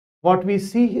what we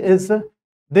see is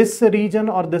this region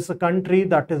or this country,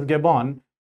 that is Gabon,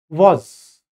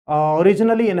 was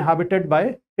originally inhabited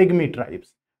by pygmy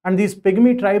tribes, and these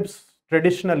pygmy tribes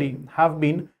traditionally have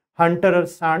been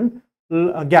hunters and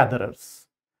gatherers.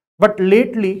 But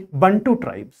lately, Bantu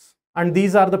tribes, and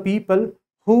these are the people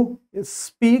who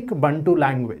speak Bantu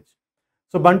language.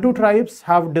 So Bantu tribes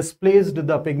have displaced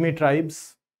the pygmy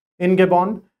tribes in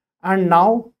Gabon, and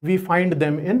now we find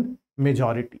them in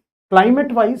majority.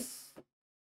 Climate wise,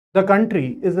 the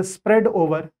country is spread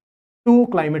over two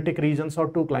climatic regions or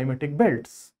two climatic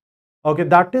belts. Okay,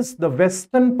 that is, the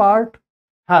western part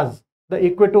has the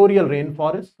equatorial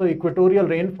rainforest. So equatorial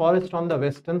rainforest on the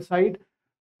western side.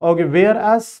 Okay,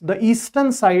 whereas the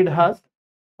eastern side has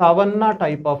savanna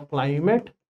type of climate,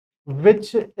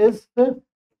 which is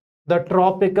the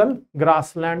tropical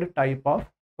grassland type of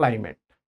climate.